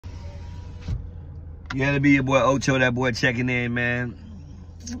Yeah, to be your boy Ocho, that boy checking in, man.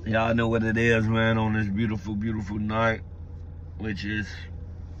 Y'all know what it is, man, on this beautiful, beautiful night, which is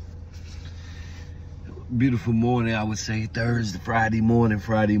beautiful morning, I would say. Friday morning.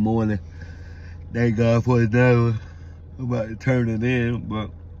 Thank God for it now. I'm about to turn it in,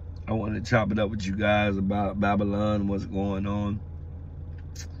 but I want to chop it up with you guys about Babylon, what's going on,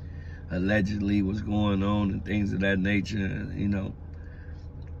 allegedly what's going on, and things of that nature. And, you know,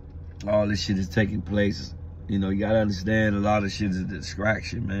 all this shit is taking place. You know, you gotta understand a lot of shit is a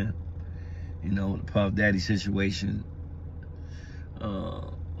distraction, man. You know, the Puff Daddy situation, a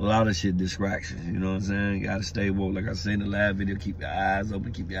lot of shit distractions, you know what I'm saying? You gotta stay woke. Like I said in the last video, keep your eyes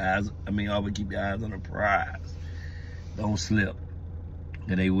open, always keep your eyes on the prize. Don't slip,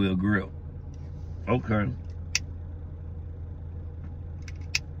 and they will grip. Okay.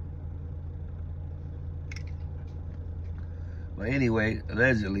 But anyway,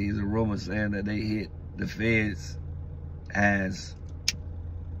 allegedly, there's a rumor saying that the feds has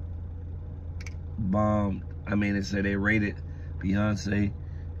bombed, they said they raided Beyonce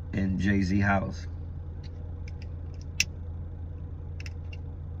and Jay-Z house.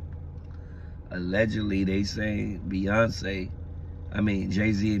 Allegedly, they say Jay-Z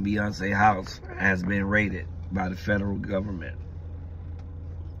and Beyonce house has been raided by the federal government.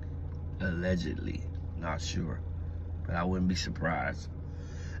 Allegedly, not sure, but I wouldn't be surprised.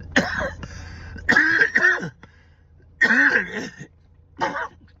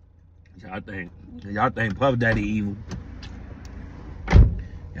 Y'all think Puff Daddy evil?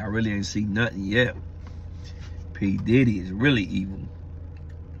 Y'all really ain't seen nothing yet. P. Diddy is really evil.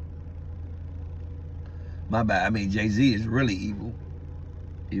 My bad, Jay-Z is really evil.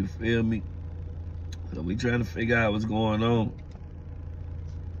 You feel me? So we trying to figure out what's going on.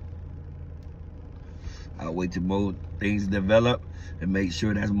 I'll wait till more things develop and make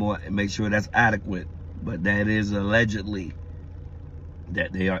sure that's adequate. But that is allegedly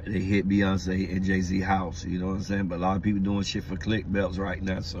that they hit Beyonce and Jay-Z house, you know what I'm saying? But a lot of people doing shit for click belts right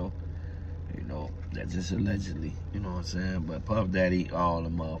now, so, you know, that's just allegedly, you know what I'm saying? But Puff Daddy, all the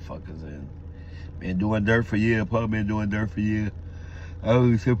motherfuckers, and been doing dirt for years. Puff been doing dirt for years. I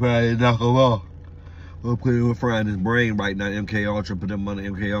was surprised to knock him off. We'll put him in front of his brain right now, MK Ultra, put him on the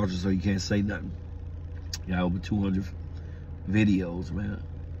MK Ultra so he can't say nothing. Got over 200 videos, man.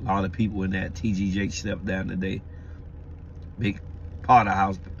 A lot of people in that. TGJ stepped down today. Big Potter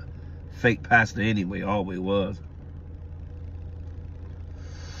House, fake pastor anyway, always was.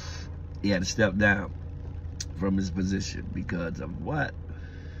 He had to step down from his position because of what?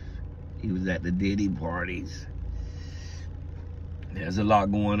 He was at the Diddy parties. There's a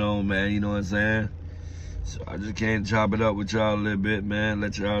lot going on, man, you know what I'm saying? So I just came to chop it up with y'all a little bit, man.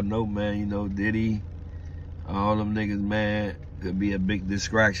 Let y'all know, man, you know, Diddy, all them niggas, man, could be a big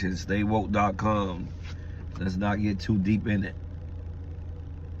distraction. StayWoke.com. Let's not get too deep in it.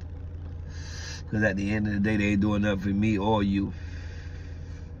 Because at the end of the day, they ain't doing nothing for me or you.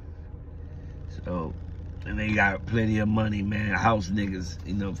 So, and they got plenty of money, man. House niggas,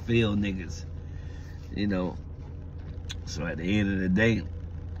 you know, field niggas, you know. So at the end of the day,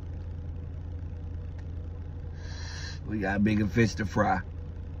 we got bigger fish to fry.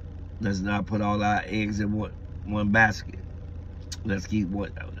 Let's not put all our eggs in one basket. Let's keep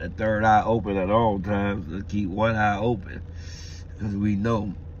a third eye open at all times. Let's keep one eye open. Because we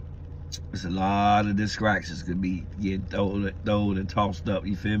know there's a lot of distractions could be getting thrown and tossed up,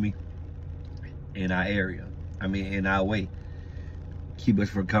 you feel me? In our area. In our way. Keep us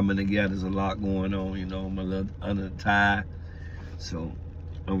from coming together. There's a lot going on, you know. I'm a little under the tie. So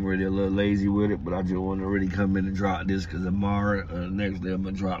I'm really a little lazy with it, but I just want to really come in and drop this because tomorrow or next day I'm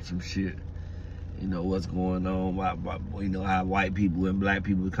going to drop some shit. You know, what's going on. You know, how white people and black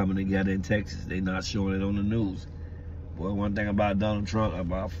people are coming together in Texas. They not showing it on the news. Boy, one thing about Donald Trump,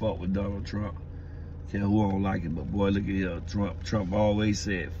 I fuck with Donald Trump. Care who don't like it, but boy, look at here. Trump always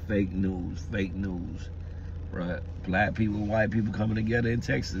said fake news, right? Black people and white people coming together in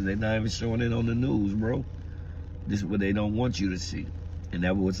Texas. They not even showing it on the news, bro. This is what they don't want you to see. And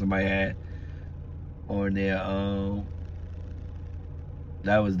that was what somebody had on their,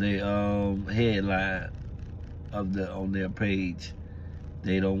 that was their headline on their page.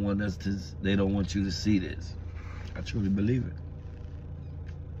 They don't want you to see this. I truly believe it.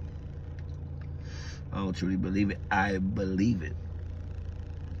 I don't truly believe it. I believe it.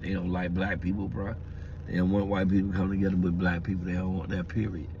 They don't like black people, bro. They don't want white people to come together with black people. They don't want that,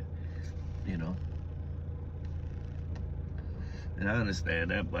 period. You know? And I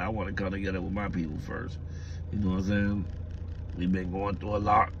understand that, but I want to come together with my people first. You know what I'm saying? We've been going through a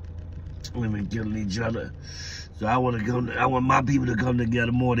lot. We've been killing each other. So I want my people to come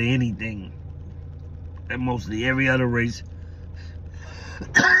together more than anything. and mostly every other race.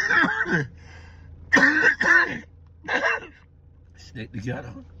 Stick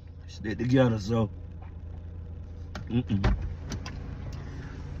together. Stick together, so.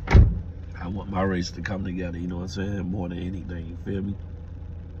 I want my race to come together, you know what I'm saying? More than anything, you feel me?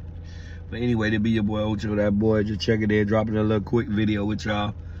 But anyway, to be your boy Ocho, that boy, just checking in, dropping a little quick video with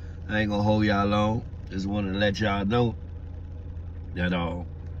y'all. I ain't gonna hold y'all long. Just wanted to let y'all know that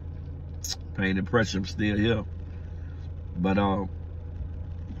Pain and Pressure, I'm still here. But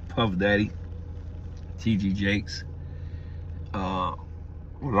Puff Daddy, TG Jakes, a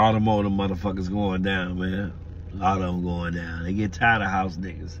lot of more of them motherfuckers going down, man. A lot of them going down. They get tired of house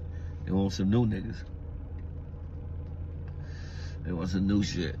niggas. They want some new niggas. They want some new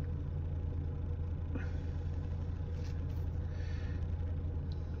shit.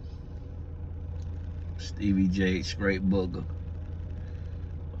 Stevie J, Straight Booger.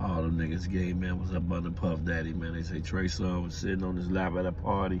 All them niggas gay, man, was up under Puff Daddy, man. They say Trey Songz was sitting on his lap at a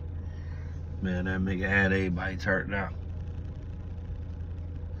party. Man, that nigga had everybody turned out.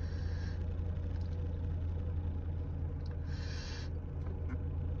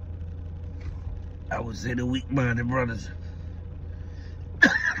 I would say the weak-minded brothers.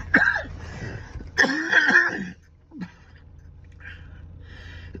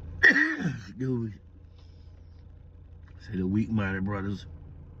 Excuse me. Say the weak-minded brothers,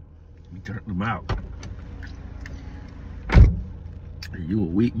 we turned them out. You a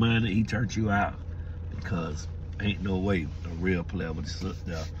weak-minded, he turned you out because ain't no way a real player would sit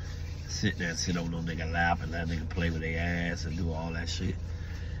there and sit on no nigga lap and let nigga play with their ass and do all that shit.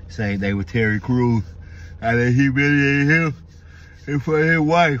 Same thing with Terry Crews. I they humiliated him in front of his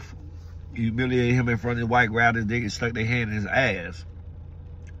wife. Humiliated him in front of his wife, grabbed his dick and stuck their hand in his ass.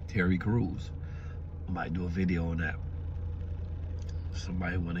 Terry Crews. I might do a video on that.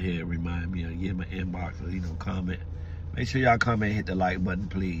 Somebody want to hear it, remind me, or give me an inbox, or, you know, comment. Make sure y'all comment and hit the like button,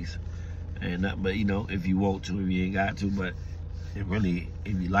 please. And but you know, if you want to, if you ain't got to, but it really,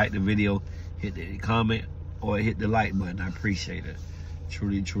 if you like the video, hit the comment or hit the like button. I appreciate it.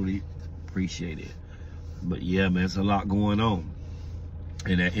 Truly, truly appreciate it. But yeah, man, it's a lot going on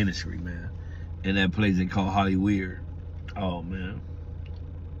in that industry, man. In that place they call Hollyweird. Oh, man.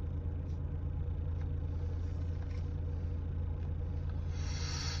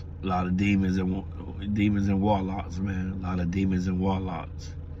 A lot of demons and warlocks, man. A lot of demons and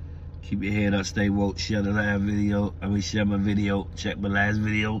warlocks. Keep your head up, stay woke, share the last video. Share my video, check my last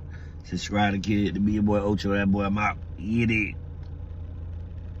video. Subscribe to Kid, to be your boy Ocho, that boy, I'm out. Get it.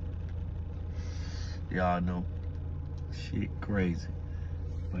 Y'all know, shit crazy.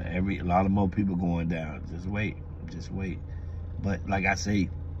 But a lot of more people going down. Just wait. But like I say,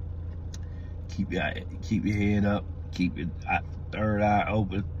 keep your head up, keep your third eye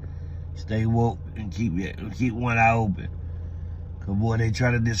open, stay woke, and keep one eye open. Cause boy, they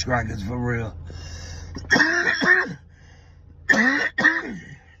try to distract us for real.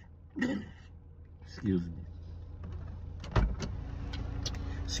 Excuse me.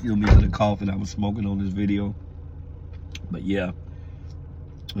 Excuse me for the coughing I was smoking on this video. But yeah,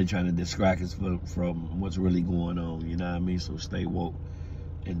 they're trying to distract us from what's really going on, you know what I mean? So stay woke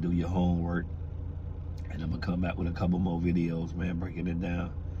and do your homework. And I'm gonna come back with a couple more videos, man, breaking it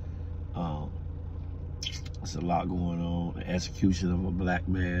down. There's a lot going on. The execution of a black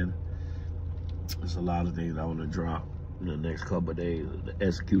man. There's a lot of things I want to drop in the next couple of days. The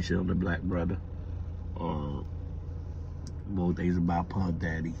execution of the black brother. More things about Puff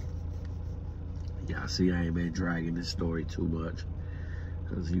Daddy. Yeah, I see I ain't been dragging this story too much.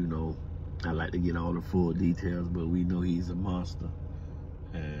 Because, you know, I like to get all the full details, but we know he's a monster.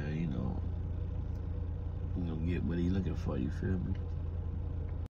 And, you know, get what he's looking for, you feel me?